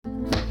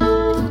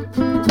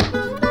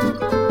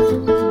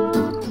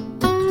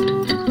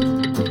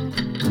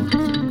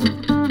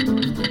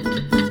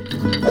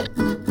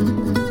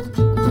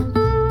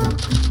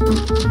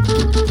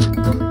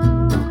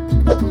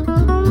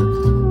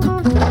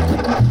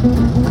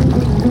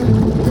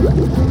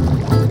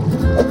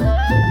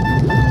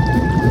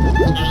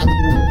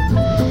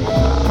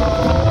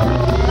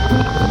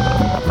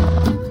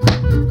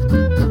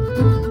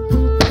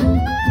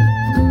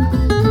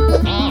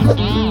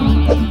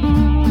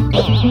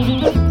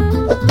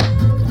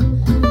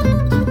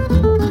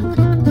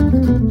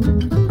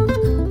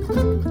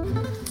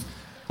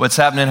What's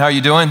happening? How are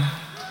you doing?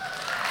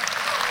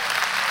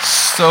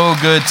 So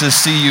good to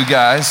see you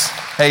guys.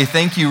 Hey,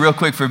 thank you real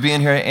quick for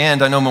being here.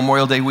 And I know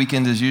Memorial Day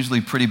weekend is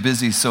usually pretty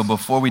busy. So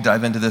before we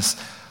dive into this,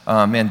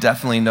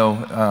 definitely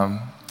know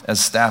as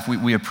staff,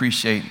 we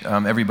appreciate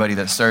everybody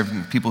that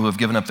served, people who have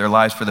given up their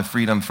lives for the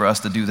freedom for us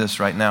to do this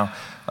right now.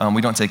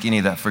 We don't take any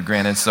of that for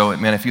granted. So,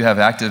 man, if you have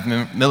active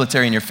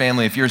military in your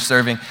family, if you're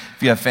serving, if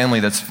you have family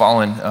that's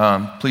fallen,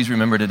 please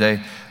remember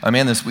today,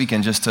 and this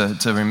weekend, just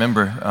to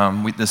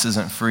remember, this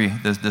isn't free.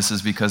 This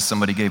is because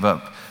somebody gave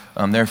up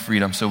their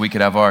freedom so we could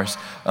have ours.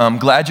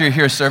 Glad you're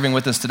here serving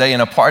with us today,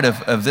 and a part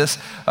of this,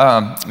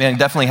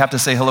 definitely have to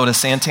say hello to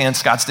Santan,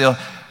 Scottsdale.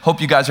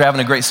 Hope you guys are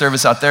having a great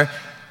service out there.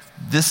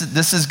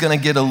 This is going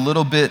to get a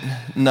little bit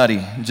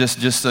nutty,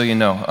 just so you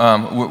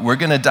know. We're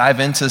going to dive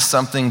into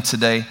something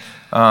today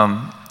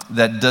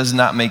that does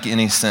not make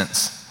any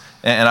sense.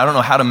 And I don't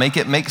know how to make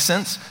it make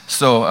sense,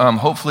 so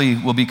hopefully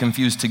we'll be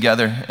confused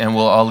together and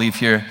we'll all leave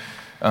here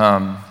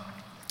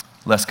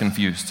less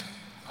confused,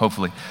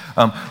 hopefully.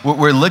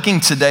 We're looking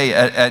today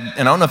at,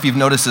 and I don't know if you've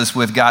noticed this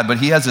with God, but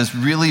he has this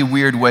really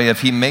weird way of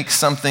he makes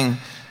something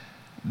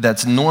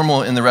that's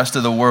normal in the rest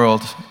of the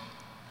world,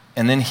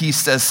 and then he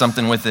says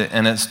something with it,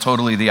 and it's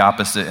totally the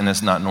opposite, and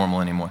it's not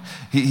normal anymore.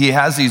 He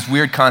has these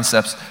weird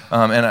concepts,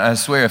 and I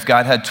swear if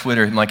God had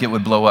Twitter, it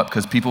would blow up,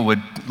 because people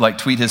would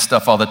tweet his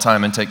stuff all the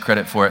time and take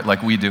credit for it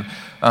like we do.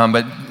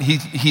 But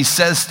he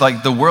says,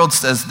 the world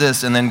says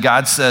this, and then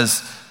God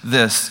says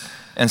this,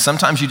 and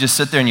sometimes you just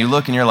sit there and you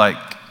look and you're like,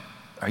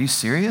 are you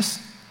serious?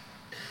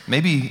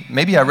 Maybe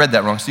I read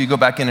that wrong, so you go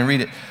back in and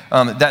read it.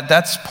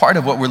 That's part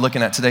of what we're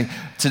looking at today.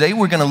 Today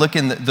we're going to look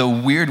in the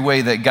weird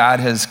way that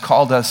God has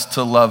called us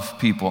to love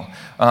people,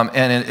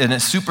 and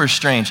it's super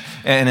strange.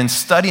 And in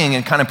studying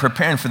and kind of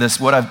preparing for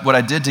this, what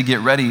I did to get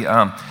ready,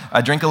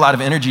 I drank a lot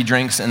of energy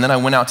drinks, and then I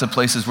went out to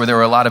places where there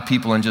were a lot of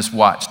people and just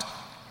watched,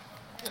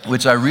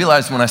 which I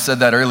realized when I said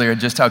that earlier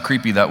just how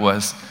creepy that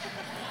was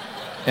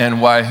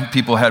and why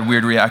people had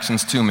weird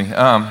reactions to me.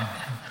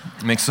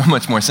 It makes so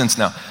much more sense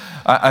now.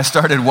 I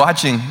started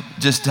watching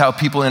just how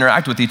people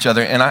interact with each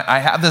other, and I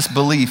have this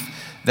belief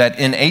that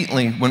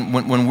innately,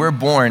 when we're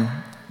born,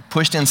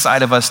 pushed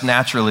inside of us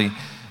naturally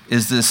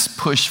is this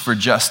push for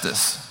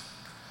justice.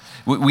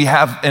 We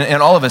have,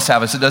 and all of us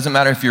have it. So it doesn't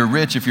matter if you're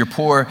rich, if you're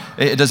poor,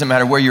 it doesn't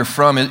matter where you're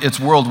from, it's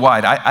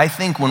worldwide. I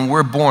think when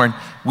we're born,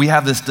 we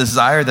have this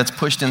desire that's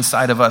pushed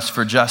inside of us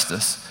for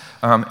justice.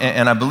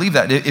 And I believe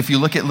that if you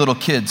look at little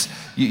kids,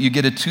 you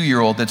get a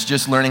 2-year-old that's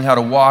just learning how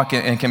to walk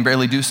and can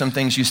barely do some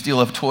things. You steal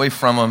a toy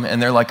from them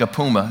and they're like a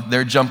puma.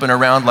 They're jumping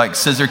around like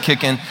scissor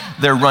kicking.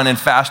 They're running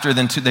faster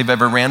than they've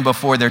ever ran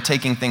before. They're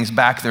taking things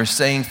back. They're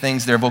saying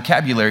things. Their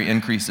vocabulary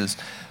increases.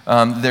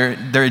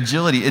 Their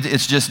agility,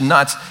 it's just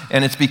nuts.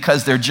 And it's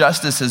because their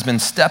justice has been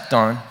stepped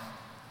on.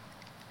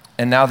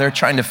 And now they're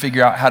trying to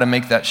figure out how to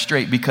make that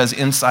straight, because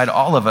inside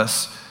all of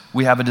us,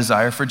 we have a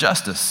desire for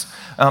justice.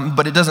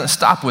 But it doesn't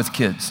stop with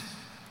kids.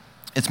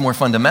 It's more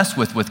fun to mess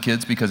with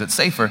kids because it's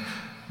safer,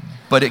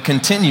 but it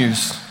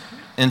continues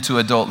into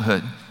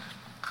adulthood.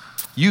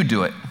 You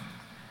do it.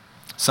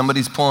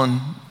 Somebody's pulling,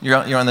 you're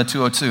on the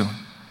 202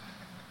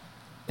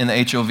 in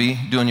the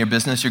HOV doing your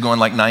business. You're going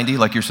like 90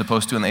 like you're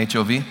supposed to in the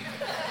HOV.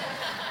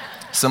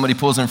 Somebody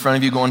pulls in front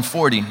of you going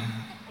 40.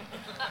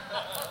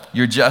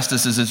 Your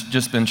justice has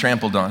just been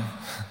trampled on.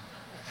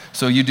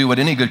 So you do what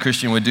any good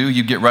Christian would do.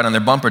 You get right on their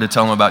bumper to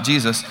tell them about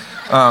Jesus.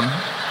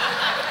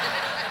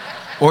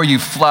 Or you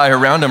fly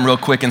around them real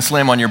quick and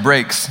slam on your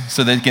brakes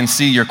so they can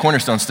see your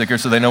Cornerstone sticker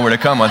so they know where to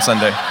come on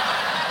Sunday.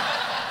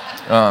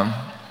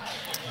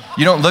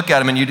 You don't look at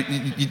them,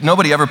 and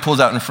nobody ever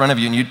pulls out in front of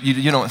you, and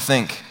you don't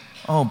think,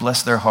 oh,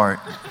 bless their heart.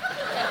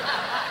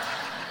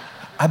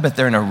 I bet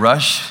they're in a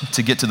rush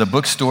to get to the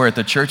bookstore at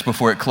the church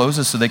before it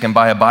closes so they can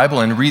buy a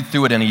Bible and read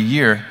through it in a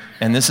year.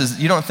 And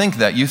you don't think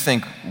that. You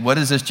think, what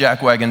is this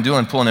jackwagon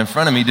doing pulling in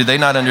front of me? Do they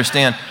not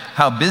understand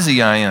how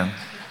busy I am?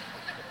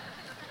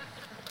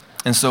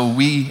 And so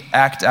we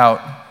act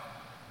out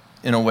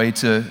in a way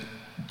to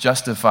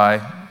justify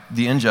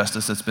the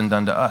injustice that's been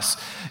done to us.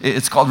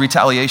 It's called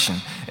retaliation.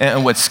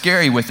 And what's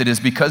scary with it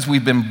is because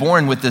we've been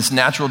born with this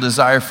natural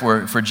desire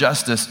for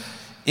justice,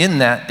 in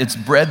that it's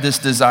bred this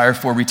desire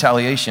for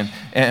retaliation.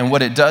 And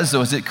what it does,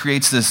 though, is it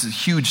creates this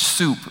huge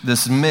soup,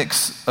 this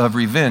mix of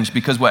revenge,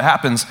 because what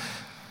happens,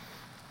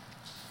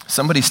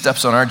 somebody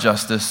steps on our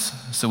justice,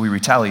 so we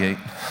retaliate.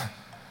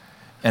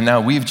 And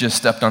now we've just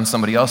stepped on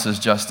somebody else's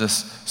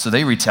justice, so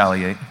they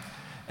retaliate.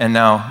 And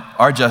now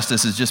our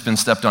justice has just been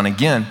stepped on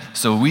again,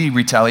 so we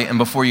retaliate. And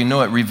before you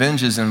know it,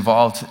 revenge is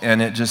involved, and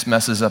it just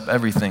messes up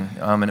everything.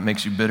 And it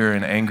makes you bitter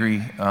and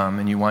angry,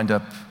 and you wind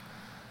up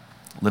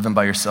living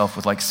by yourself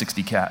with like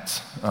 60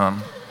 cats.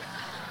 And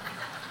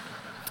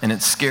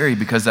it's scary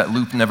because that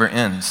loop never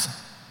ends.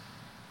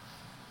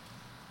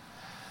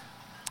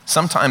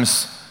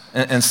 Sometimes,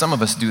 and some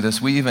of us do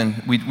this, we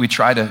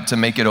try to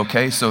make it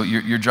okay. So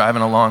you're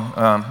driving along,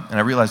 and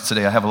I realize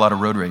today I have a lot of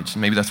road rage.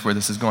 Maybe that's where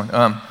this is going.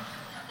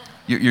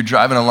 You're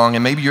driving along,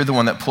 and maybe you're the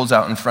one that pulls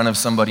out in front of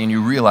somebody, and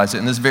you realize it,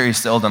 and this very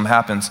seldom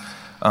happens,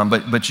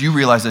 but you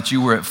realize that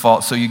you were at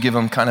fault, so you give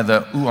them kind of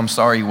the, ooh, I'm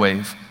sorry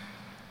wave.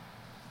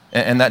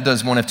 And that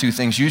does one of two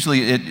things. Usually,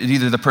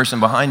 either the person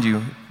behind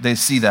you, they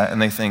see that,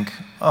 and they think,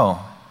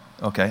 oh,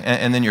 okay,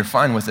 and then you're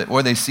fine with it.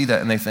 Or they see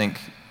that, and they think,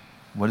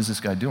 what is this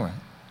guy doing?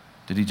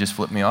 Did he just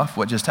flip me off?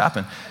 What just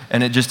happened?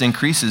 And it just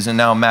increases, and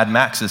now Mad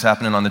Max is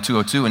happening on the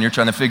 202, and you're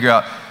trying to figure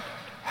out,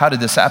 how did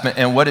this happen?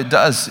 And what it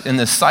does in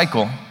this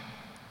cycle,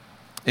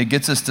 it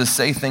gets us to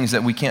say things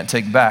that we can't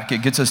take back.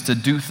 It gets us to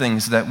do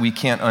things that we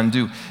can't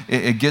undo.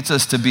 It gets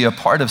us to be a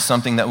part of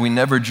something that we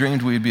never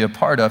dreamed we'd be a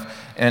part of,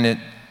 and it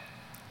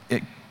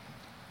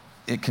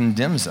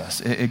condemns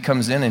us. It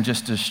comes in and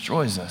just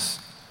destroys us.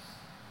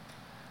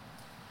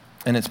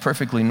 And it's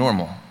perfectly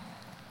normal.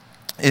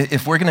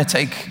 If we're going to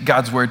take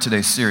God's word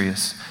today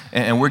serious,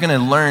 and we're going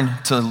to learn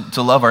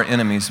to love our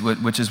enemies,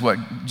 which is what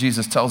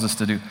Jesus tells us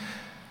to do,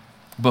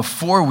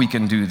 before we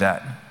can do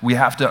that, we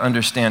have to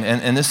understand,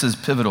 and this is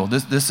pivotal.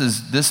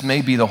 This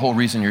may be the whole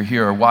reason you're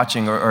here or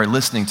watching or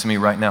listening to me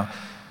right now.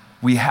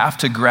 We have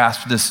to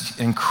grasp this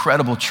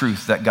incredible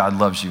truth that God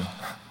loves you,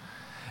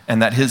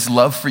 and that his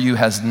love for you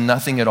has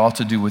nothing at all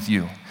to do with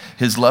you.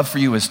 His love for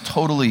you is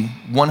totally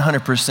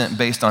 100%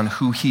 based on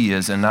who he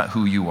is and not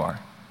who you are.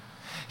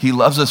 He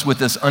loves us with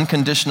this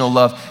unconditional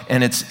love,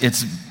 and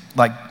it's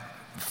like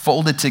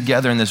folded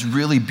together in this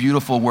really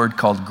beautiful word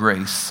called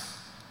grace.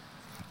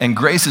 And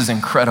grace is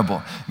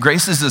incredible.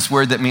 Grace is this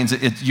word that means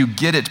you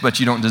get it, but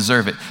you don't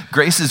deserve it.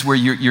 Grace is where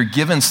you're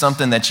given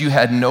something that you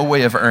had no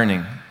way of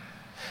earning.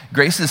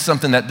 Grace is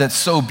something that's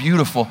so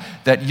beautiful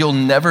that you'll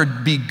never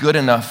be good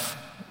enough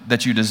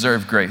that you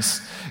deserve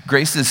grace.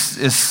 Grace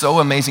is so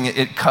amazing.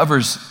 It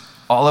covers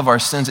all of our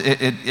sins.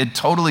 It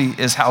totally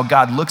is how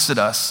God looks at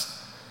us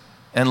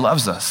and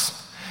loves us.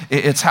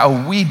 It's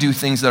how we do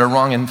things that are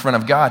wrong in front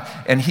of God,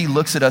 and he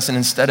looks at us, and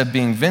instead of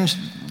being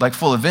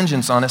full of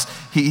vengeance on us,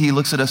 he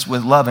looks at us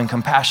with love and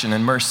compassion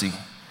and mercy.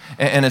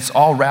 And it's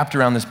all wrapped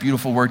around this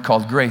beautiful word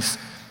called grace.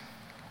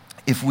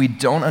 If we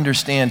don't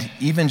understand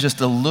even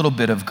just a little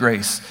bit of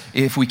grace,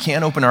 if we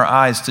can't open our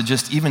eyes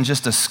to even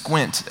just a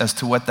squint as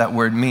to what that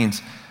word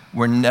means,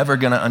 we're never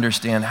going to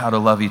understand how to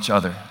love each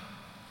other.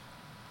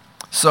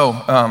 So,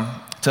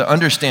 to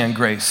understand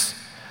grace,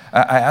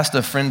 I asked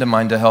a friend of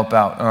mine to help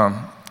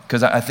out,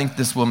 because I think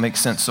this will make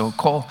sense. So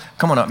Cole,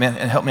 come on up, man,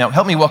 and help me out.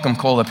 Help me welcome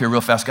Cole up here real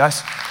fast,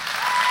 guys.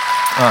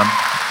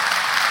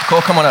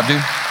 Cole, come on up,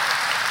 dude.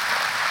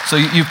 So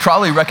you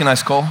probably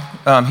recognize Cole.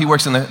 He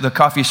works in the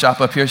coffee shop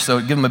up here, so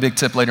give him a big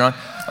tip later on.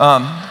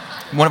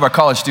 One of our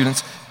college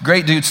students.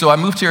 Great dude. So I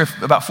moved here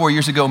about 4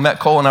 years ago, met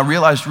Cole, and I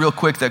realized real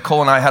quick that Cole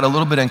and I had a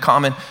little bit in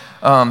common.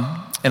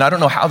 And I don't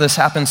know how this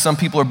happens. Some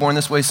people are born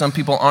this way, some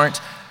people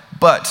aren't.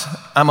 But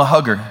I'm a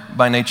hugger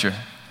by nature.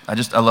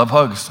 I love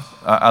hugs.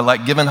 I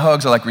like giving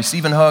hugs. I like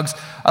receiving hugs.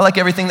 I like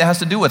everything that has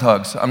to do with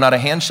hugs. I'm not a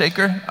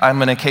handshaker.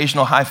 I'm an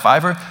occasional high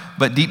fiver.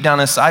 But deep down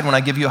inside, when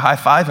I give you a high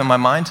five in my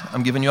mind,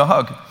 I'm giving you a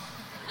hug.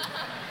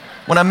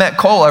 When I met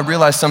Cole, I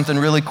realized something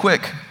really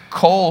quick.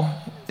 Cole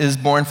is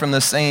born from the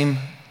same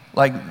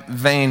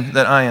vein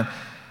that I am.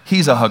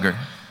 He's a hugger.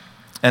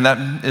 And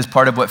that is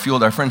part of what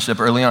fueled our friendship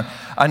early on.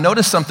 I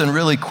noticed something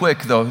really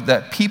quick, though,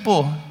 that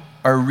people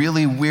are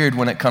really weird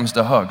when it comes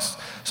to hugs.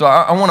 So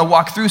I want to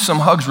walk through some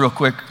hugs real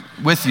quick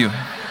with you.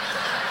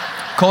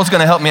 Cole's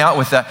going to help me out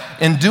with that.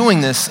 In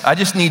doing this, I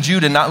just need you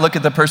to not look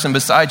at the person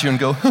beside you and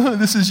go,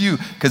 this is you,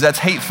 because that's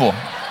hateful.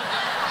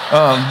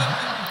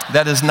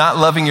 That is not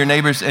loving your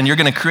neighbors, and you're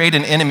going to create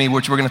an enemy,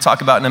 which we're going to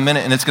talk about in a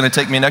minute, and it's going to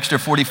take me an extra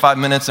 45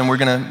 minutes, and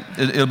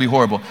it'll be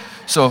horrible.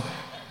 So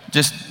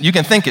you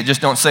can think it,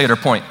 just don't say it or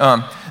point.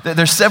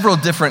 There's several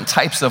different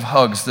types of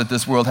hugs that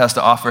this world has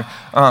to offer.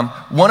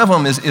 One of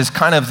them is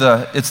kind of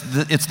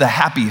it's the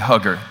happy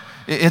hugger.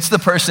 It's the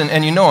person,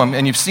 and you know them,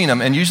 and you've seen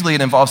them, and usually it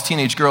involves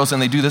teenage girls,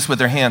 and they do this with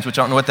their hands, which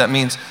I don't know what that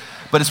means,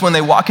 but it's when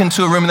they walk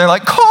into a room, and they're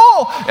like,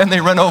 Cole! And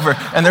they run over,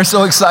 and they're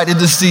so excited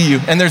to see you,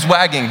 and there's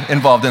wagging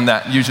involved in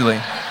that,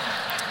 usually.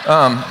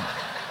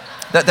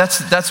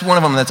 That's one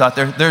of them that's out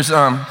there.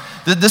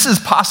 This is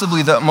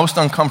possibly the most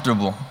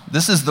uncomfortable.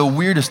 This is the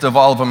weirdest of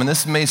all of them, and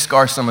this may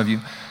scar some of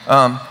you.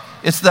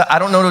 It's the I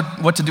don't know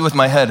what to do with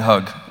my head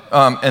hug.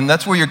 And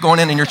that's where you're going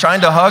in and you're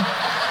trying to hug,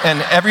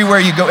 and everywhere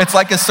you go, it's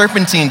like a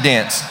serpentine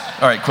dance.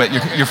 All right, quit,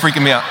 you're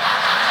freaking me out.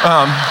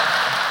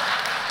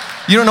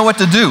 You don't know what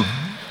to do,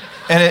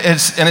 and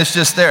it's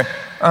just there.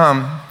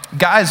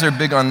 Guys are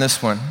big on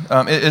this one.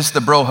 It's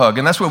the bro hug,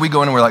 and that's where we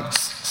go in and we're like,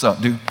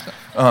 sup, dude?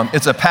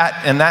 It's a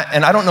pat, and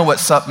I don't know what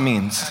sup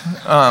means.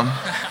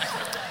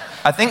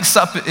 I think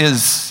sup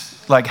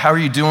is like, how are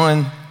you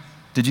doing?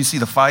 Did you see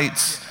the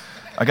fights?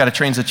 I got to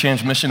change the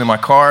transmission in my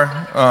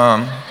car.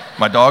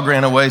 My dog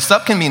ran away.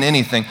 Sup can mean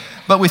anything,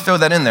 but we throw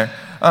that in there.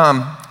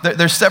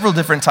 There's several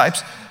different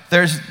types.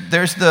 There's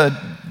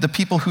the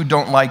people who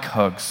don't like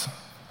hugs.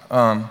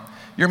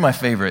 You're my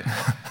favorite.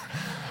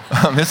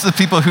 It's the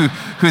people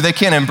who they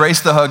can't embrace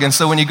the hug, and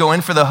so when you go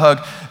in for the hug,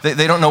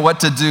 they don't know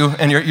what to do,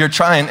 and you're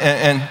trying,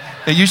 and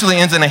it usually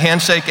ends in a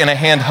handshake and a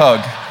hand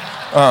hug.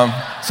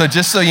 So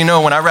just so you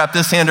know, when I wrap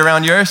this hand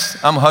around yours,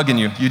 I'm hugging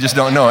you. You just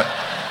don't know it.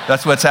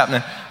 That's what's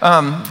happening.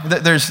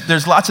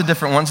 There's lots of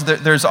different ones.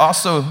 There's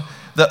also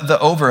the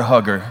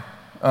over-hugger.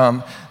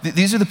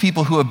 These are the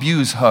people who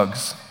abuse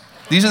hugs.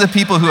 These are the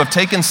people who have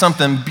taken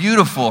something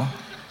beautiful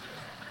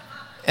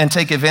and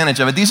take advantage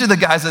of it. These are the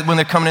guys that when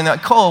they're coming in,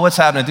 like, Cole, what's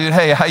happening, dude?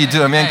 Hey, how you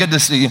doing, man? Good to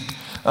see you.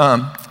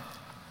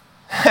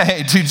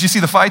 Hey, dude, did you see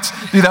the fights?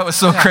 Dude, that was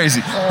so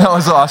crazy. That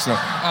was awesome.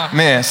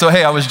 Man, so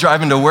hey, I was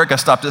driving to work. I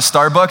stopped at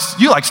Starbucks.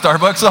 You like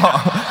Starbucks?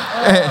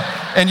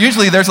 Oh. And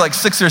usually there's like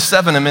 6 or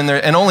 7 of them in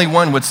there, and only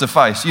one would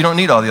suffice. You don't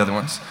need all the other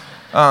ones.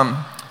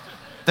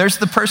 There's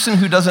the person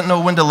who doesn't know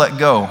when to let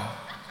go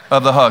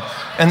of the hug.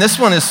 And this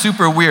one is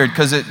super weird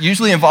because it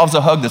usually involves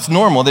a hug that's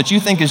normal, that you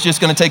think is just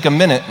going to take a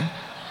minute.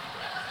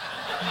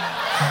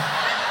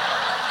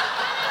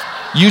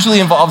 Usually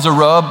involves a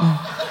rub,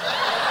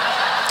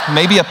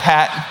 maybe a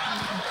pat.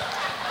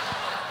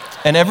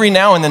 And every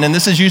now and then, and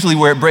this is usually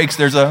where it breaks,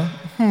 there's a,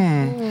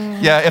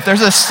 Yeah, if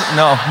there's a,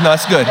 no,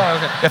 that's good. Oh,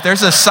 okay. If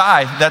there's a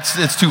sigh,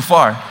 it's too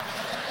far.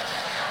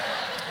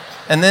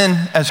 And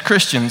then as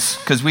Christians,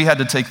 because we had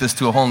to take this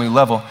to a whole new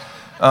level,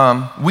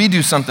 we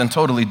do something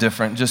totally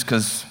different just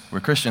because we're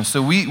Christians.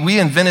 So we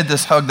invented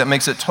this hug that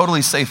makes it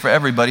totally safe for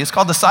everybody. It's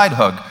called the side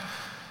hug.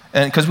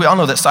 And because we all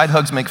know that side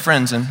hugs make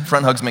friends and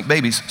front hugs make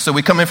babies. So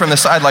we come in from the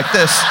side like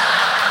this.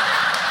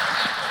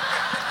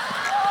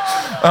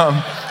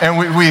 And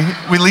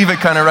we leave it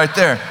kind of right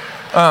there.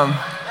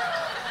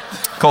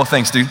 Cole,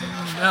 thanks, dude.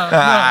 No.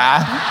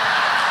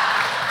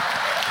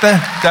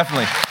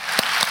 Definitely.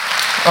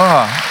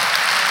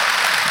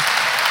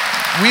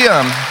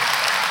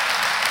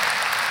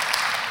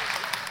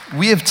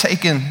 We have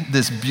taken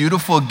this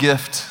beautiful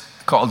gift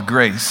called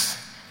grace,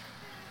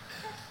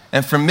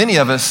 and for many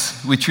of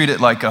us, we treat it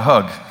like a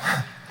hug.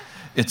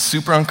 It's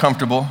super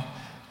uncomfortable.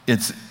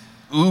 It's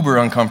uber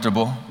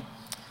uncomfortable.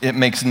 It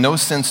makes no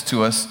sense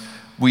to us.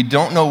 We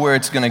don't know where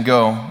it's going to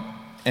go,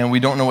 and we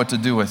don't know what to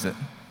do with it.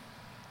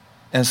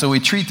 And so we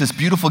treat this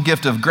beautiful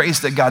gift of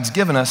grace that God's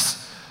given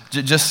us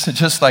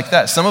just like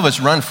that. Some of us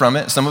run from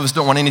it. Some of us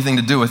don't want anything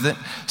to do with it.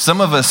 Some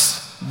of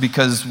us,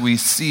 because we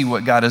see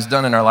what God has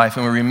done in our life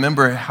and we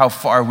remember how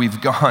far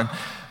we've gone,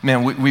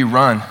 man, we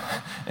run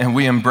and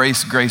we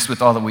embrace grace with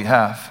all that we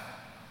have.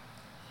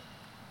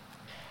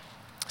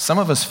 Some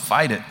of us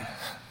fight it.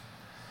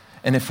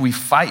 And if we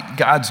fight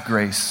God's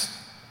grace,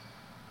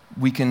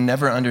 we can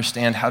never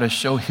understand how to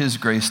show His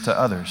grace to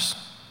others.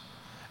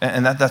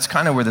 And that's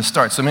kind of where this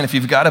starts. So, man, if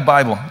you've got a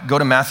Bible, go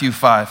to Matthew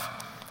 5.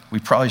 We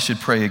probably should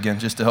pray again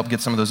just to help get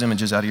some of those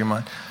images out of your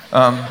mind.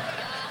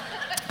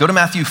 Go to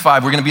Matthew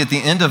 5. We're going to be at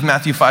the end of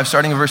Matthew 5,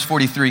 starting in verse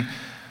 43.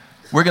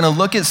 We're going to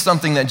look at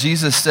something that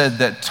Jesus said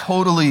that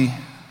totally,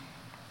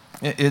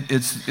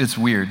 it's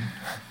weird.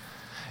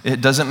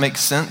 It doesn't make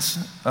sense,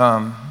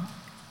 and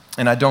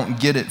I don't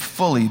get it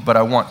fully, but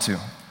I want to.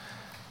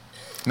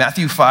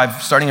 Matthew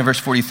 5, starting in verse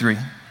 43.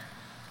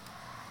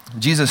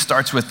 Jesus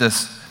starts with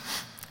this.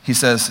 He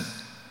says,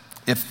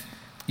 if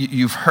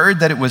you've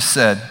heard that it was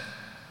said,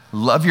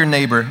 love your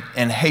neighbor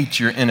and hate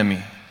your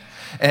enemy.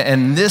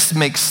 And this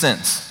makes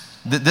sense.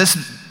 It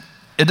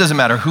doesn't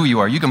matter who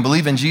you are. You can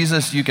believe in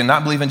Jesus. You can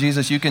not believe in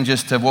Jesus. You can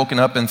just have woken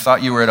up and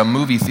thought you were at a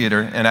movie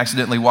theater and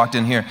accidentally walked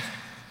in here.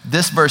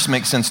 This verse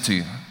makes sense to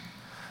you.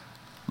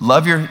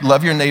 Love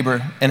your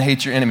neighbor and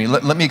hate your enemy.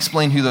 Let me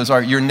explain who those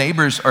are. Your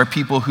neighbors are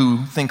people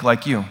who think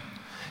like you.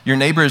 Your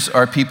neighbors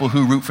are people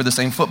who root for the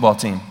same football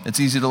team. It's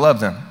easy to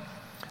love them.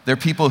 They're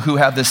people who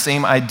have the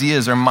same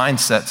ideas or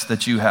mindsets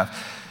that you have.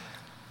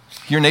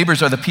 Your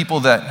neighbors are the people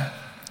that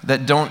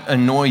don't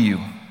annoy you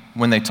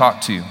when they talk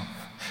to you.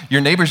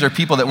 Your neighbors are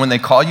people that when they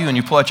call you and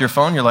you pull out your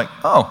phone, you're like,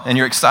 oh, and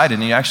you're excited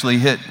and you actually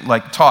hit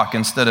like talk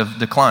instead of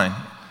decline.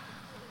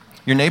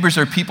 Your neighbors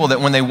are people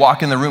that when they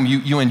walk in the room,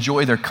 you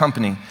enjoy their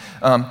company.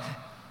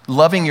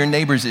 Loving your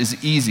neighbors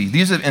is easy.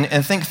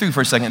 And think through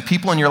for a second,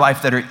 people in your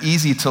life that are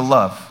easy to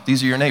love,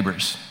 these are your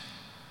neighbors.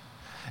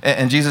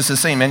 And Jesus is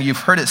saying, man, you've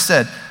heard it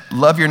said,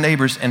 love your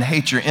neighbors and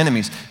hate your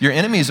enemies. Your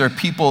enemies are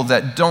people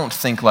that don't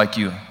think like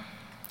you.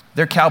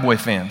 They're Cowboy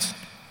fans.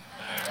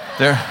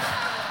 They're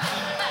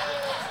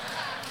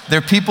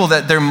people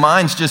that their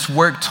minds just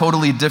work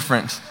totally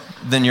different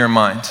than your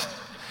mind.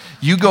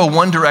 You go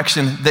one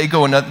direction, they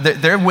go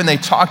another. When they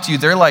talk to you,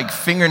 they're like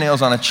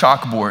fingernails on a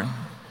chalkboard.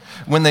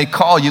 When they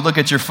call, you look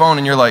at your phone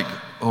and you're like,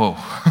 oh,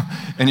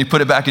 and you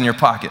put it back in your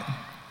pocket.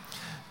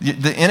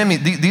 The enemy,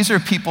 these are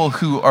people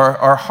who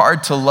are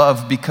hard to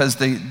love because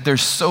they're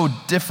so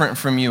different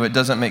from you, it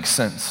doesn't make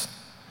sense.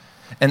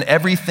 And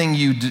everything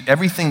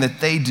that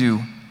they do,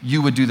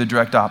 you would do the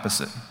direct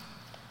opposite.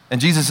 And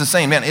Jesus is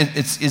saying, man,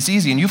 it's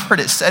easy, and you've heard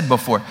it said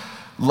before,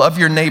 love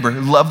your neighbor,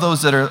 love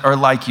those that are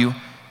like you,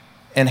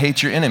 and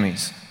hate your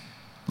enemies.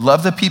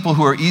 Love the people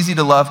who are easy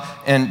to love,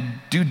 and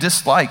do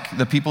dislike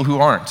the people who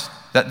aren't.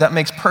 That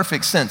makes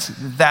perfect sense.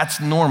 That's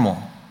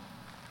normal.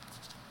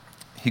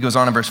 He goes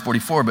on in verse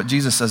 44, but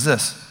Jesus says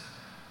this,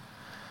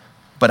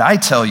 but I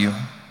tell you,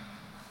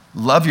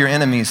 love your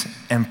enemies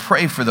and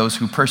pray for those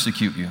who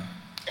persecute you.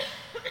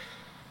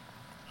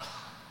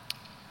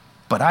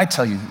 But I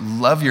tell you,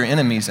 love your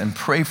enemies and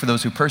pray for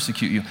those who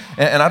persecute you.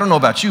 And I don't know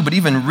about you, but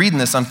even reading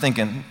this, I'm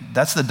thinking,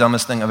 that's the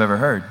dumbest thing I've ever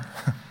heard.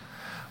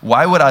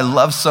 Why would I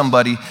love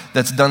somebody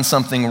that's done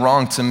something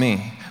wrong to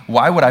me?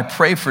 Why would I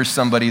pray for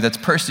somebody that's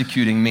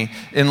persecuting me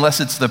unless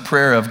it's the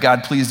prayer of,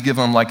 God, please give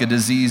them like a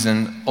disease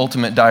and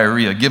ultimate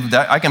diarrhea? Give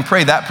that. I can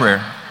pray that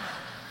prayer.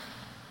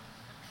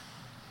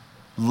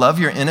 Love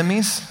your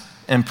enemies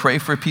and pray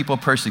for people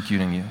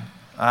persecuting you.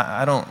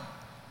 I don't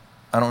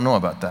know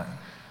about that.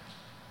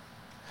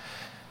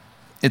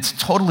 It's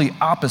totally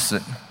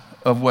opposite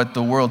of what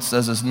the world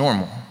says is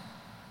normal.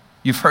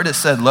 You've heard it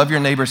said, love your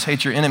neighbors,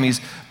 hate your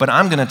enemies, but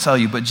I'm going to tell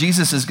you, but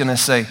Jesus is going to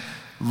say,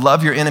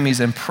 love your enemies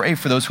and pray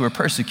for those who are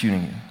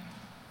persecuting you.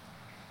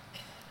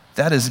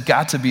 That has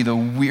got to be the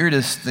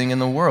weirdest thing in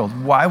the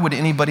world. Why would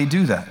anybody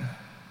do that?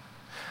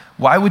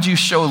 Why would you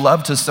show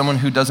love to someone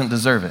who doesn't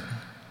deserve it?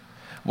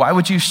 Why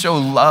would you show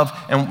love,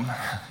 and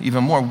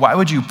even more, why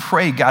would you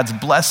pray God's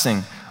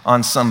blessing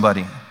on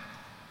somebody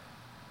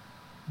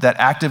that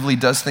actively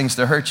does things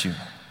to hurt you?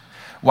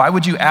 Why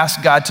would you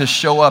ask God to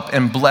show up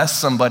and bless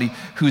somebody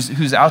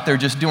who's out there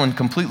just doing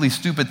completely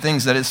stupid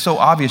things that it's so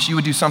obvious you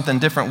would do something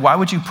different? Why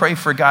would you pray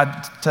for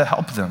God to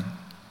help them?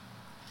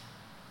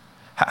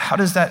 How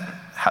does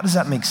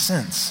that make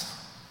sense?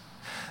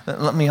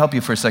 Let me help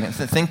you for a second.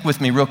 Think with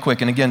me real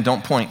quick, and again,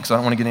 don't point because I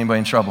don't want to get anybody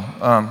in trouble.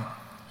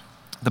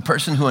 The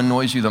person who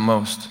annoys you the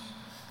most,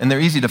 and they're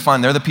easy to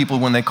find, they're the people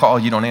when they call,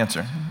 you don't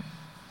answer.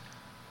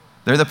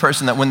 They're the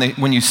person that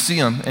when you see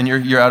them and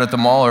you're out at the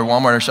mall or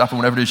Walmart or shopping,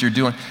 whatever it is you're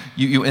doing,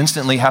 you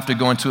instantly have to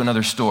go into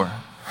another store.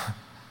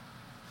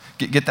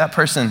 Get that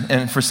person,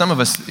 and for some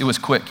of us, it was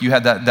quick. You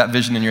had that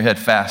vision in your head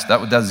fast.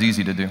 That was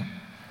easy to do.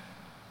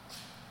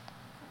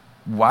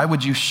 Why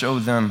would you show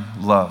them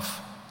love?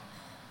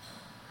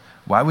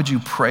 Why would you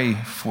pray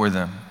for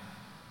them?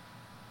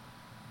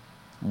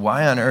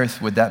 Why on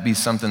earth would that be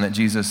something that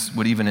Jesus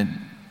would even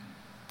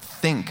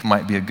think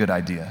might be a good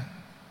idea?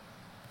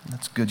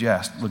 That's good you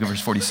asked. Look at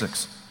verse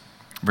 46.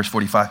 Verse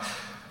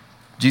 45.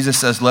 Jesus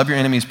says, love your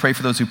enemies, pray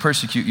for those who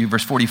persecute you.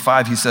 Verse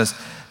 45, he says,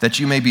 that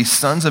you may be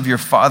sons of your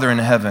Father in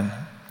heaven.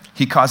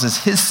 He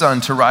causes his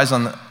sun to rise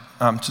on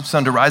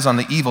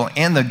the evil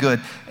and the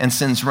good, and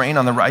sends rain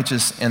on the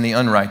righteous and the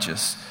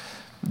unrighteous.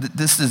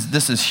 This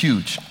is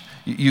huge.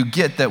 You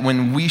get that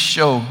when we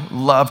show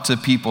love to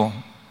people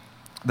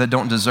that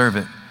don't deserve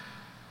it,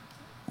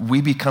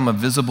 we become a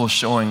visible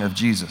showing of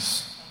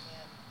Jesus.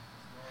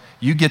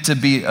 You get to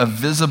be a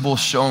visible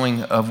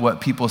showing of what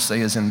people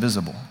say is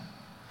invisible.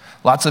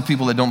 Lots of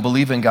people that don't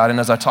believe in God, and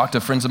as I talk to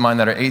friends of mine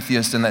that are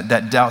atheists and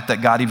that doubt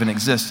that God even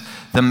exists,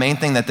 the main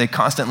thing that they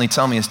constantly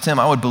tell me is, Tim,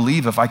 I would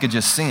believe if I could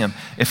just see him.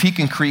 If he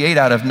can create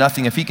out of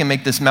nothing, if he can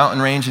make this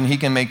mountain range and he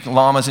can make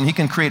llamas and he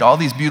can create all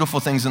these beautiful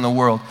things in the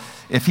world,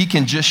 if he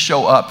can just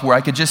show up where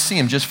I could just see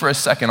him just for a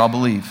second, I'll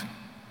believe.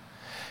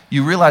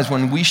 You realize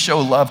when we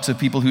show love to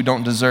people who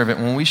don't deserve it,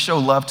 when we show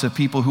love to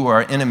people who are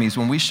our enemies,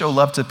 when we show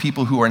love to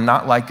people who are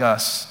not like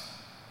us,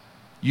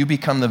 you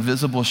become the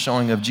visible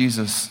showing of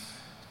Jesus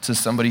to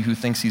somebody who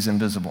thinks he's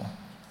invisible.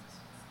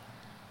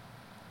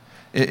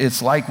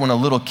 It's like when a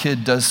little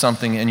kid does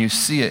something and you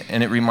see it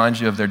and it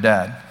reminds you of their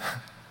dad.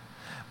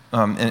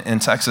 In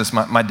Texas,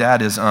 my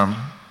dad is,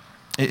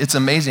 it's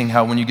amazing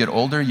how when you get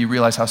older, you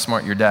realize how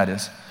smart your dad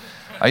is.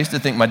 I used to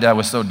think my dad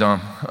was so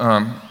dumb.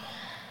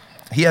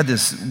 He had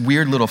this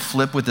weird little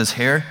flip with his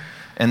hair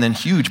and then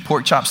huge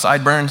pork chop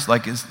sideburns,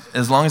 like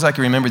as long as I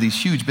can remember,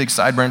 these huge big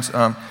sideburns.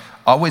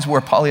 Always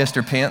wore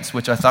polyester pants,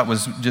 which I thought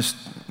was just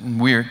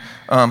weird.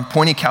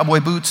 Pointy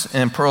cowboy boots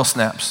and pearl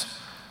snaps.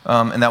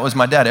 And that was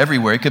my dad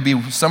everywhere. It could be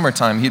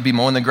summertime. He'd be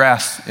mowing the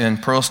grass in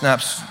pearl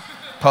snaps,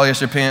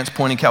 polyester pants,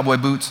 pointy cowboy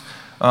boots.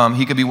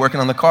 He could be working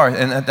on the car,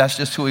 and that's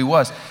just who he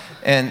was.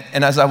 And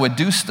as I would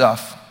do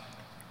stuff,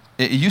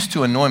 it used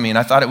to annoy me, and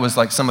I thought it was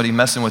like somebody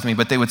messing with me,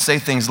 but they would say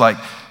things like,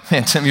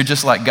 man, Tim, you're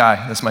just like Guy.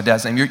 That's my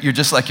dad's name. You're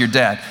just like your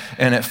dad.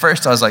 And at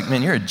first I was like,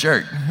 man, you're a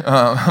jerk.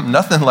 I'm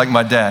nothing like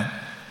my dad.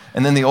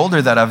 And then the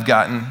older that I've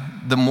gotten,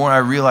 the more I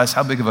realize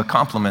how big of a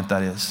compliment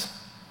that is.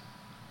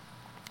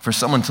 For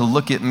someone to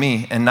look at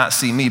me and not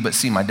see me, but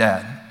see my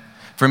dad.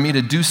 For me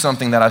to do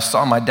something that I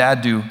saw my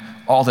dad do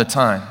all the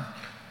time.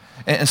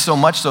 And so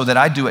much so that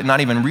I do it not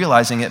even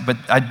realizing it, but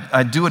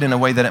I do it in a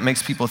way that it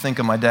makes people think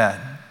of my dad.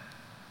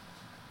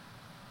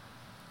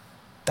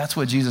 That's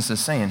what Jesus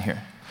is saying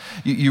here.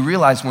 You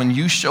realize when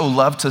you show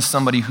love to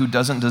somebody who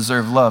doesn't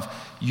deserve love,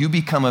 you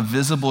become a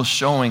visible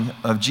showing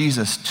of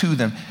Jesus to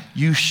them.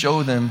 You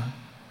show them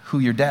who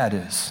your dad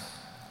is.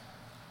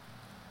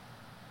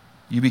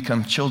 You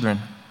become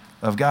children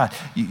of God.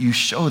 You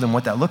show them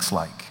what that looks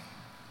like.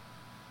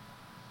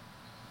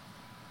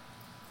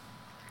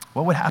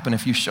 What would happen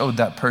if you showed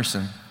that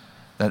person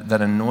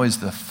that annoys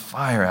the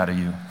fire out of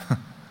you?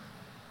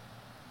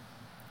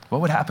 What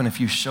would happen if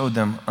you showed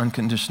them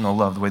unconditional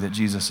love the way that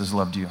Jesus has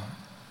loved you?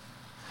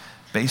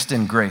 Based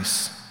in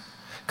grace,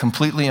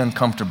 completely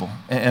uncomfortable.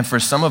 And for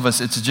some of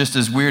us, it's just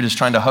as weird as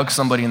trying to hug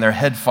somebody and their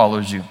head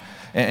follows you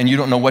and you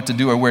don't know what to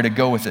do or where to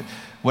go with it.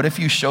 What if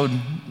you showed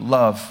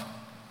love,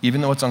 even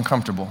though it's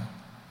uncomfortable?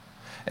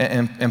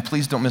 And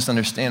please don't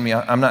misunderstand me.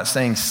 I'm not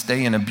saying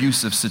stay in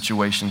abusive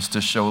situations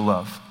to show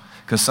love,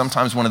 because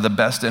sometimes one of the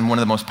best and one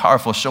of the most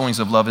powerful showings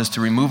of love is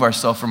to remove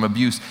ourselves from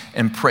abuse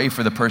and pray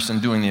for the person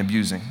doing the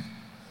abusing.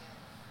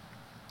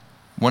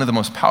 One of the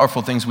most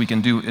powerful things we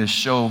can do is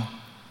show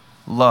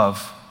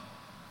love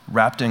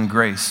wrapped in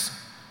grace,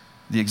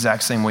 the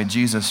exact same way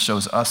Jesus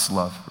shows us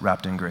love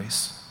wrapped in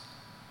grace.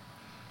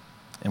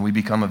 And we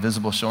become a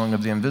visible showing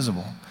of the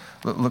invisible.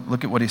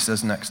 Look at what he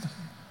says next. It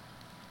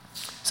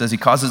says he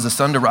causes the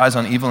sun to rise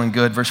on evil and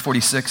good. Verse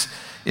 46,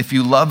 if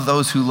you love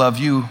those who love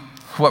you,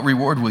 what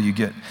reward will you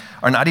get?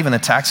 Are not even the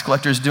tax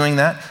collectors doing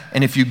that?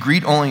 And if you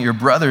greet only your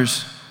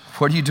brothers,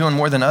 what are you doing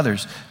more than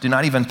others? Do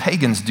not even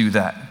pagans do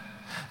that?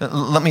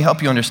 Let me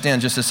help you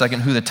understand just a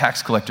second who the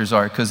tax collectors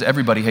are, because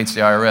everybody hates the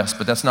IRS,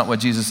 but that's not what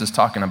Jesus is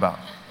talking about.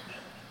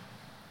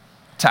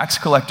 Tax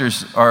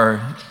collectors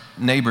are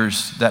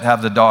neighbors that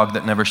have the dog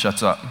that never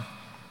shuts up.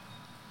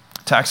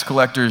 Tax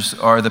collectors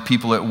are the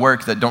people at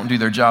work that don't do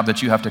their job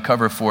that you have to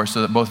cover for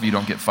so that both of you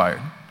don't get fired.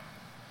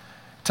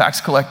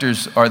 Tax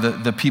collectors are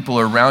the people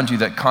around you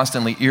that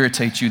constantly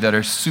irritate you, that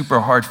are super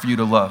hard for you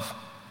to love.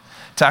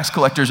 Tax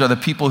collectors are the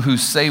people who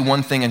say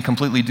one thing and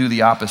completely do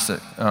the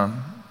opposite.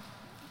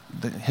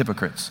 The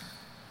hypocrites.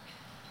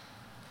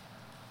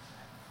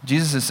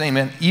 Jesus is saying,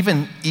 man,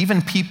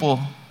 even people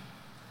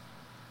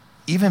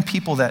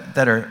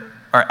that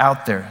are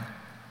out there,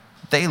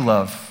 they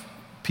love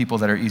people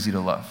that are easy to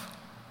love.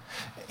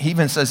 He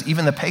even says,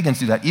 even the pagans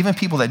do that. Even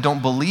people that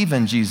don't believe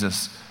in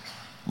Jesus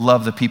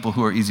love the people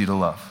who are easy to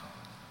love.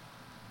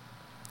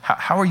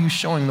 How are you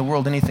showing the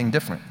world anything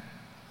different?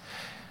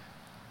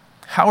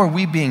 How are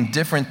we being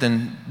different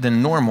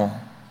than normal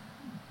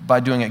by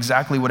doing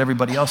exactly what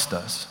everybody else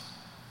does?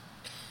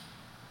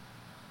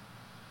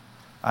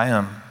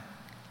 I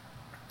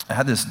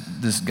had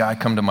this guy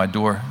come to my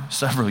door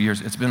several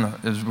years. It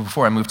was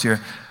before I moved here.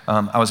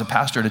 I was a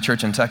pastor at a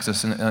church in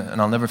Texas,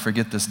 and I'll never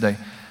forget this day.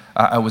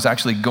 I was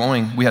actually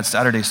we had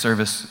Saturday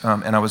service,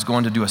 and I was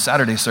going to do a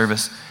Saturday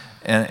service,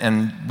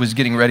 and was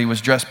getting ready,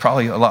 was dressed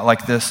probably a lot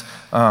like this.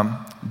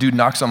 Dude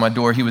knocks on my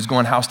door. He was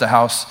going house to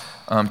house,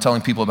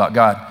 telling people about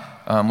God,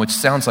 which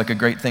sounds like a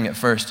great thing at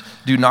first.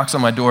 Dude knocks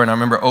on my door, and I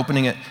remember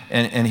opening it,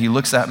 and he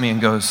looks at me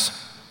and goes,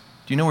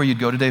 do you know where you'd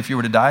go today if you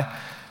were to die?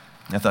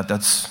 And I thought,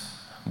 that's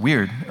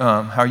weird.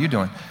 How are you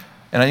doing?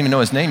 And I didn't even know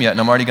his name yet, and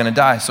I'm already going to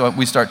die. So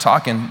we start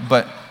talking,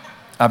 but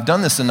I've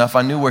done this enough.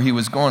 I knew where he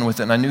was going with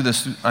it, and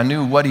I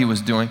knew what he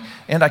was doing,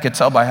 and I could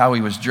tell by how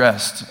he was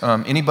dressed.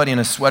 Anybody in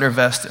a sweater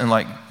vest and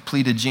like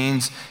pleated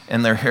jeans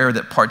and their hair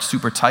that parts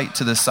super tight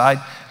to the side,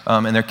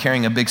 and they're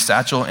carrying a big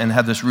satchel and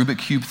have this Rubik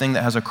Cube thing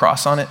that has a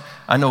cross on it,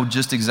 I know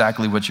just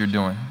exactly what you're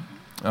doing.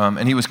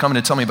 And he was coming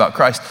to tell me about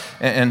Christ.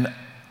 And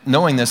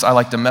knowing this, I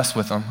like to mess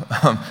with him,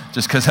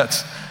 just because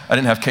I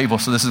didn't have cable,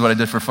 so this is what I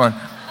did for fun.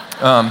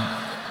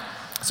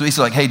 So he's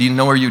like, hey, do you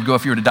know where you'd go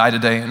if you were to die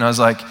today? And I was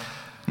like,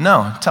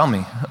 no, tell me.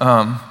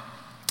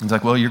 He's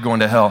like, well, you're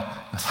going to hell.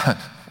 I thought,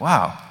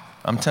 wow,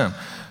 I'm Tim.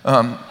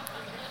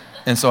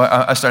 And so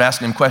I started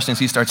asking him questions.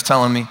 He starts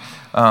telling me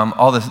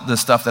all the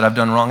stuff that I've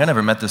done wrong. I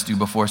never met this dude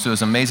before, so it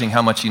was amazing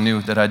how much he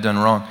knew that I'd done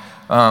wrong.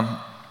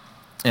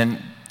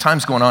 And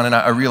time's going on, and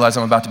I realize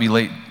I'm about to be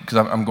late because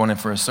I'm going in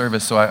for a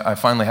service, so I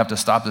finally have to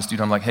stop this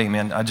dude. I'm like, hey,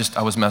 man,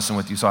 I was messing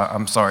with you, so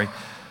I'm sorry.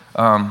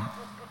 I'm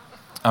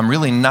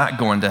really not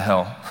going to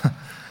hell.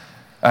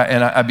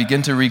 And I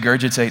begin to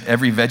regurgitate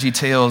every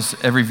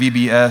VeggieTales, every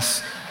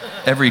VBS,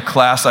 every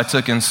class I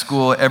took in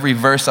school, every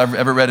verse I've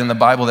ever read in the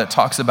Bible that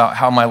talks about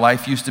how my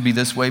life used to be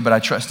this way, but I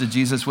trusted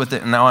Jesus with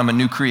it, and now I'm a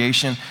new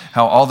creation,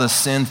 how all the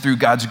sin through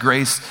God's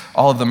grace,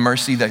 all of the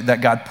mercy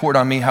that God poured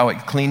on me, how it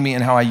cleaned me,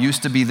 and how I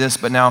used to be this,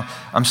 but now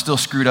I'm still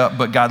screwed up,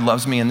 but God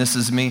loves me, and this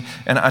is me.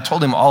 And I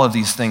told him all of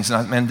these things,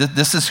 and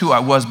this is who I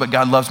was, but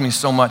God loves me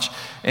so much,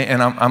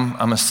 and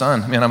I'm a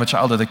son, man, I'm a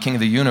child of the King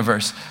of the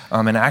universe,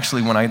 and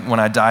actually when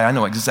I die, I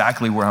know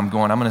exactly where I'm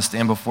going. I'm going to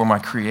stand before my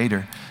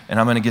Creator, and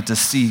I'm going to get to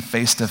see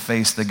face to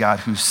face the God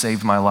who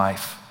saved my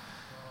life.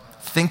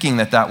 Thinking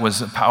that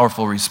was a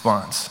powerful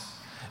response.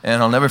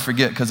 And I'll never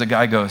forget, because the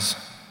guy goes,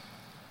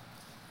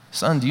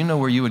 son, do you know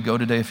where you would go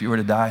today if you were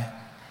to die?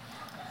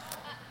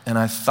 And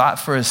I thought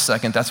for a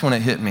second, that's when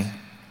it hit me.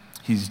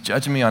 He's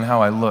judging me on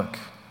how I look,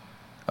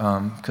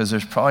 because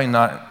there's probably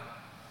not,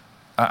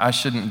 I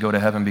shouldn't go to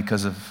heaven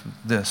because of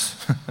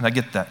this. And I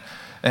get that.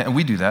 And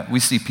we do that. We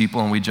see people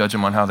and we judge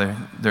them on how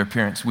their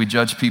appearance. We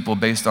judge people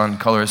based on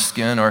color of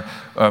skin or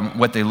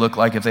what they look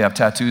like, if they have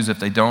tattoos, if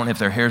they don't, if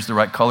their hair's the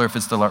right color, if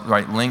it's the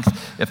right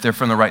length, if they're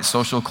from the right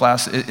social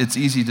class. It's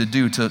easy to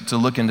do, to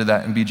look into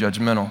that and be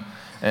judgmental.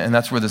 And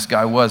that's where this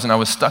guy was. And I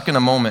was stuck in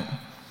a moment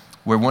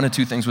where one of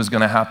two things was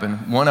going to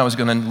happen. One, I was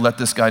going to let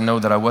this guy know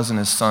that I wasn't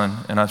his son,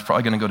 and I was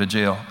probably going to go to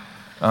jail.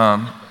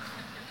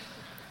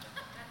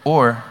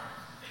 Or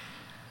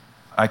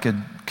I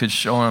could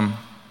show him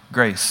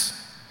grace.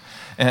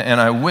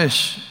 And I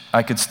wish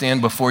I could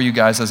stand before you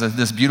guys as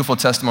this beautiful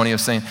testimony of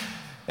saying,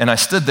 and I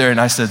stood there and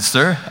I said,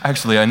 sir,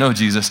 actually I know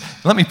Jesus,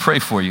 let me pray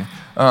for you.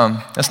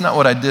 That's not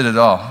what I did at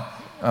all.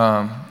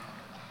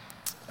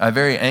 I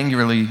very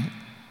angrily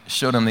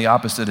showed him the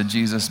opposite of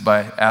Jesus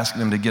by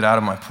asking him to get out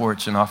of my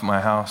porch and off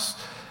my house.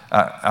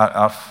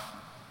 I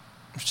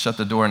shut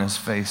the door in his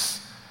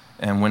face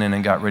and went in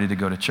and got ready to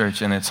go to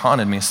church. And it's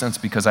haunted me since,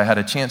 because I had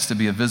a chance to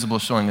be a visible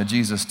showing of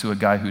Jesus to a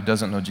guy who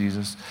doesn't know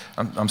Jesus.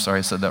 I'm sorry,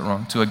 I said that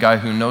wrong. To a guy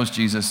who knows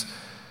Jesus,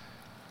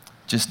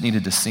 just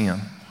needed to see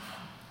him.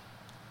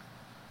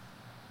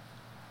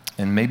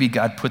 And maybe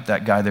God put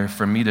that guy there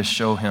for me to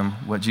show him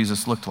what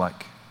Jesus looked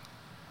like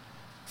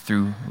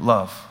through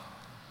love.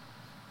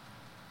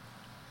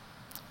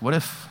 What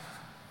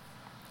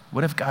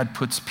if God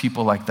puts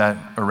people like that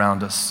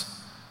around us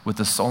with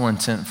the sole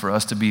intent for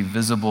us to be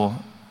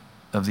visible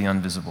of the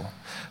invisible,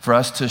 for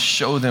us to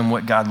show them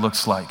what God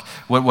looks like?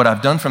 What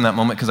I've done from that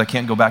moment, because I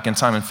can't go back in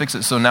time and fix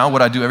it. So now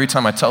what I do every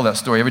time I tell that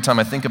story, every time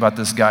I think about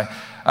this guy,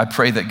 I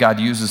pray that God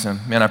uses him.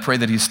 Man, I pray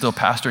that he's still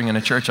pastoring in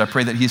a church. I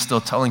pray that he's still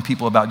telling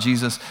people about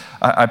Jesus.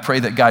 I pray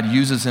that God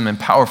uses him in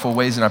powerful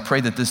ways, and I pray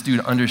that this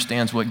dude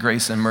understands what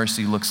grace and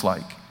mercy looks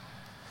like.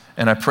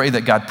 And I pray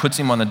that God puts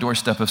him on the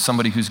doorstep of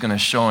somebody who's going to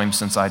show him,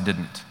 since I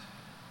didn't.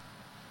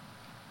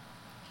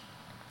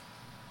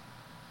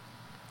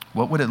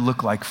 What would it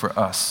look like for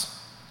us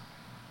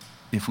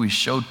if we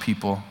showed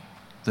people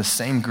the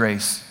same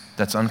grace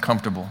that's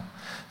uncomfortable,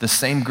 the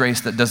same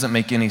grace that doesn't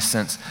make any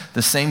sense,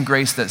 the same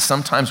grace that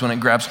sometimes when it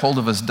grabs hold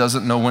of us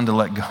doesn't know when to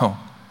let go?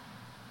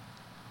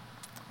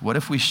 What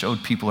if we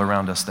showed people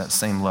around us that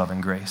same love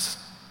and grace?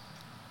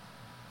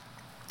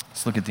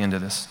 Let's look at the end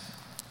of this.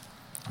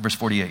 Verse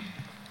 48.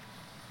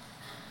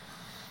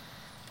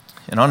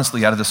 And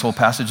honestly, out of this whole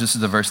passage, this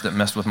is the verse that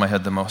messed with my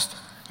head the most.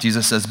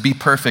 Jesus says, "Be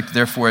perfect,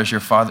 therefore, as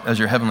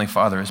your heavenly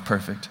Father is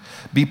perfect."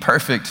 Be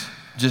perfect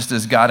just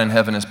as God in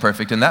heaven is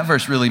perfect. And that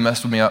verse really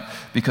messed me up,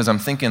 because I'm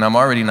thinking I'm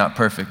already not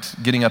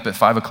perfect. Getting up at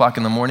 5 o'clock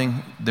in the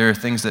morning, there are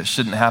things that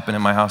shouldn't happen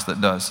in my house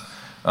that does.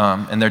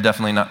 And they're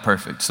definitely not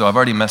perfect. So I've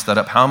already messed that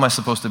up. How am I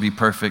supposed to be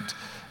perfect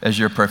as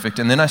you're perfect?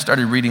 And then I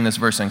started reading this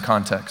verse in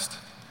context.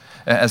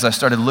 As I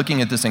started looking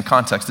at this in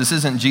context, this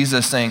isn't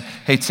Jesus saying,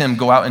 "Hey, Tim,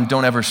 go out and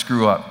don't ever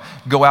screw up.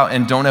 Go out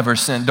and don't ever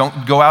sin.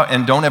 Don't go out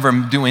and don't ever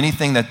do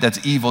anything that's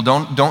evil.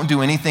 Don't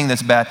do anything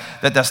that's bad."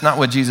 That's not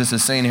what Jesus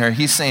is saying here.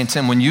 He's saying,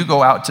 Tim, when you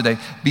go out today,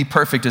 be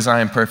perfect as I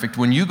am perfect.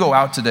 When you go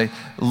out today,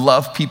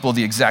 love people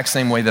the exact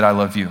same way that I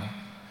love you.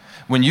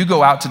 When you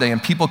go out today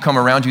and people come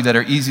around you that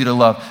are easy to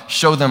love,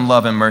 show them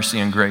love and mercy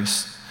and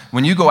grace.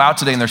 When you go out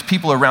today and there's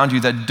people around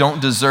you that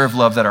don't deserve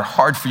love, that are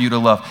hard for you to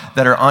love,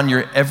 that are on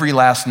your every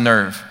last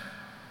nerve,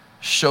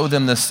 show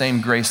them the same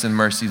grace and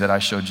mercy that I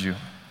showed you.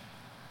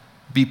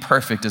 Be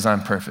perfect as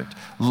I'm perfect.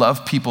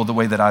 Love people the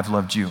way that I've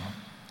loved you.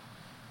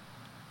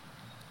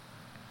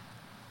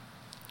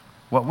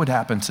 What would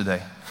happen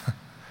today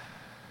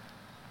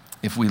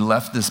if we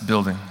left this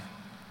building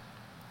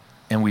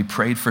and we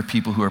prayed for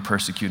people who are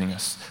persecuting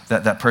us?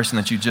 That person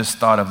that you just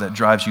thought of that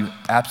drives you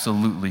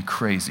absolutely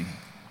crazy.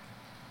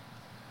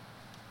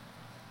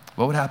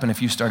 What would happen if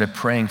you started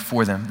praying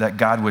for them, that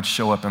God would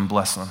show up and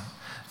bless them?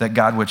 That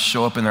God would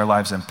show up in their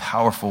lives in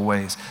powerful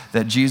ways,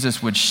 that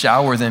Jesus would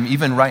shower them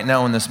even right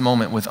now in this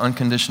moment with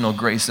unconditional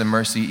grace and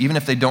mercy, even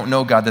if they don't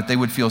know God, that they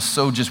would feel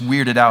so just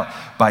weirded out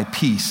by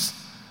peace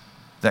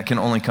that can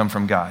only come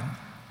from God.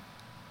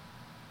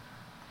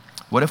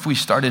 What if we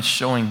started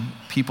showing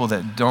people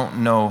that don't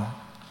know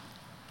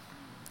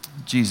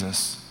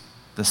Jesus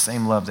the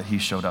same love that he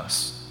showed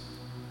us?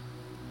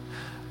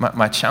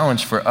 My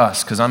challenge for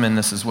us, because I'm in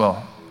this as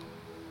well,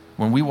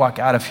 when we walk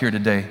out of here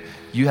today,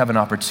 you have an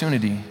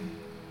opportunity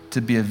to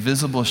be a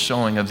visible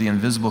showing of the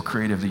invisible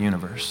creator of the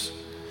universe.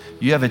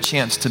 You have a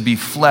chance to be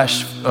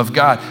flesh of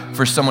God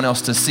for someone else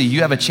to see.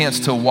 You have a chance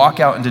to walk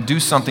out and to do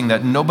something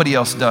that nobody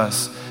else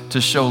does, to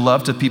show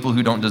love to people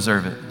who don't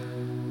deserve it,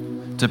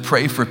 to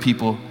pray for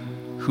people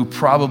who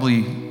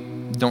probably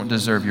don't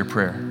deserve your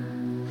prayer,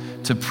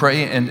 to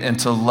pray and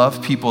to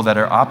love people that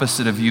are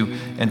opposite of you,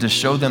 and to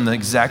show them the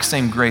exact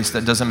same grace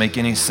that doesn't make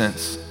any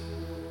sense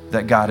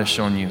that God has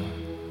shown you.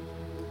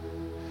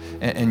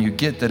 And you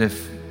get that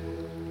if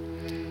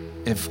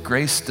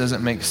grace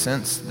doesn't make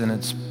sense, then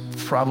it's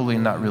probably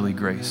not really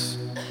grace.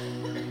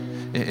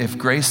 If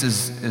grace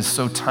is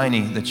so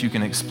tiny that you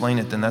can explain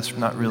it, then that's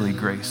not really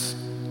grace.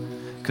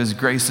 Because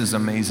grace is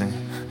amazing.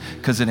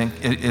 Because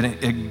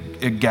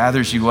it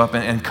gathers you up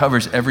and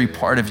covers every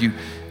part of you,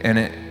 and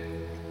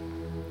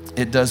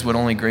it does what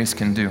only grace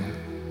can do.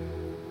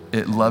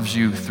 It loves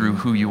you through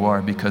who you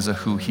are because of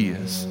who he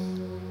is.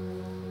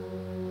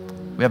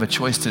 We have a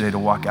choice today to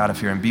walk out of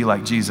here and be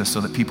like Jesus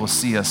so that people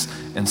see us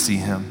and see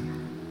him.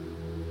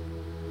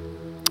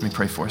 Let me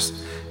pray for us.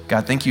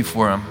 God, thank you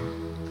for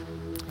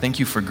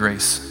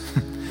grace.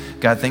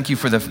 God, thank you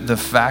for the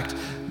fact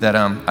that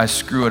I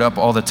screw it up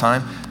all the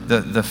time.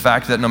 The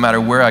fact that no matter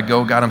where I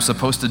go, God, I'm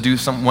supposed to do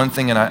one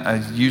thing and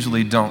I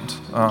usually don't.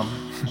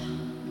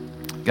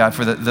 God,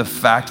 for the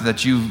fact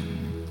that you've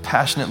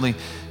passionately,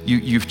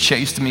 you've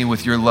chased me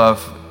with your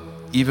love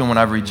even when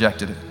I've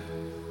rejected it.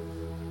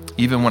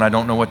 Even when I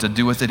don't know what to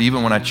do with it,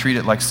 even when I treat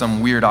it like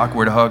some weird,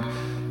 awkward hug,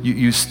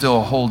 you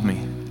still hold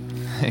me.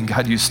 And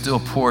God, you still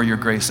pour your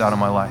grace out of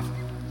my life.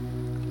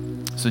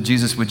 So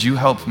Jesus, would you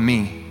help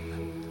me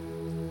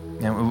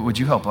And would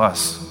you help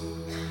us?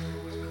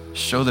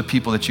 Show the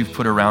people that you've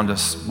put around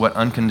us what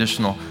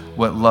unconditional,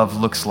 what love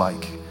looks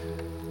like.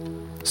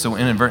 So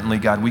inadvertently,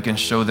 God, we can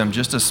show them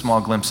just a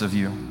small glimpse of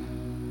you.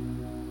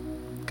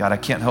 God, I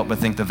can't help but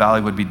think the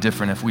valley would be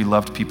different if we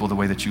loved people the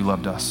way that you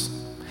loved us.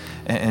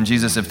 And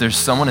Jesus, if there's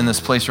someone in this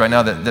place right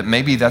now that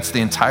maybe that's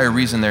the entire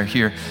reason they're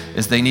here,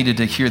 is they needed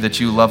to hear that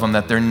you love them,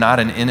 that they're not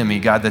an enemy,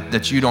 God,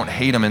 that you don't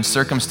hate them, and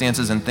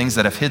circumstances and things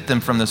that have hit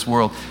them from this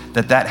world,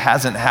 that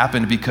hasn't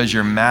happened because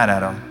you're mad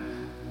at them.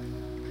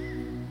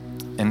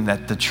 And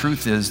that the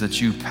truth is that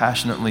you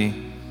passionately,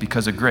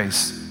 because of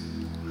grace,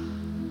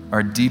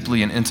 are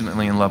deeply and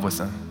intimately in love with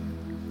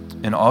them.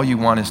 And all you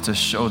want is to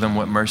show them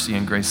what mercy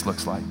and grace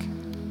looks like.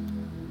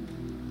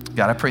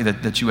 God, I pray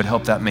that you would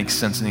help that make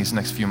sense in these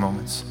next few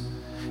moments.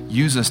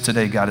 Use us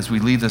today, God, as we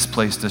leave this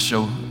place to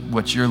show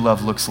what your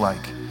love looks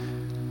like,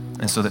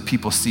 and so that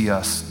people see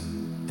us,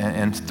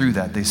 and through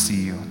that they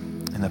see you.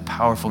 In the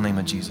powerful name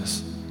of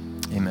Jesus,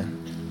 amen.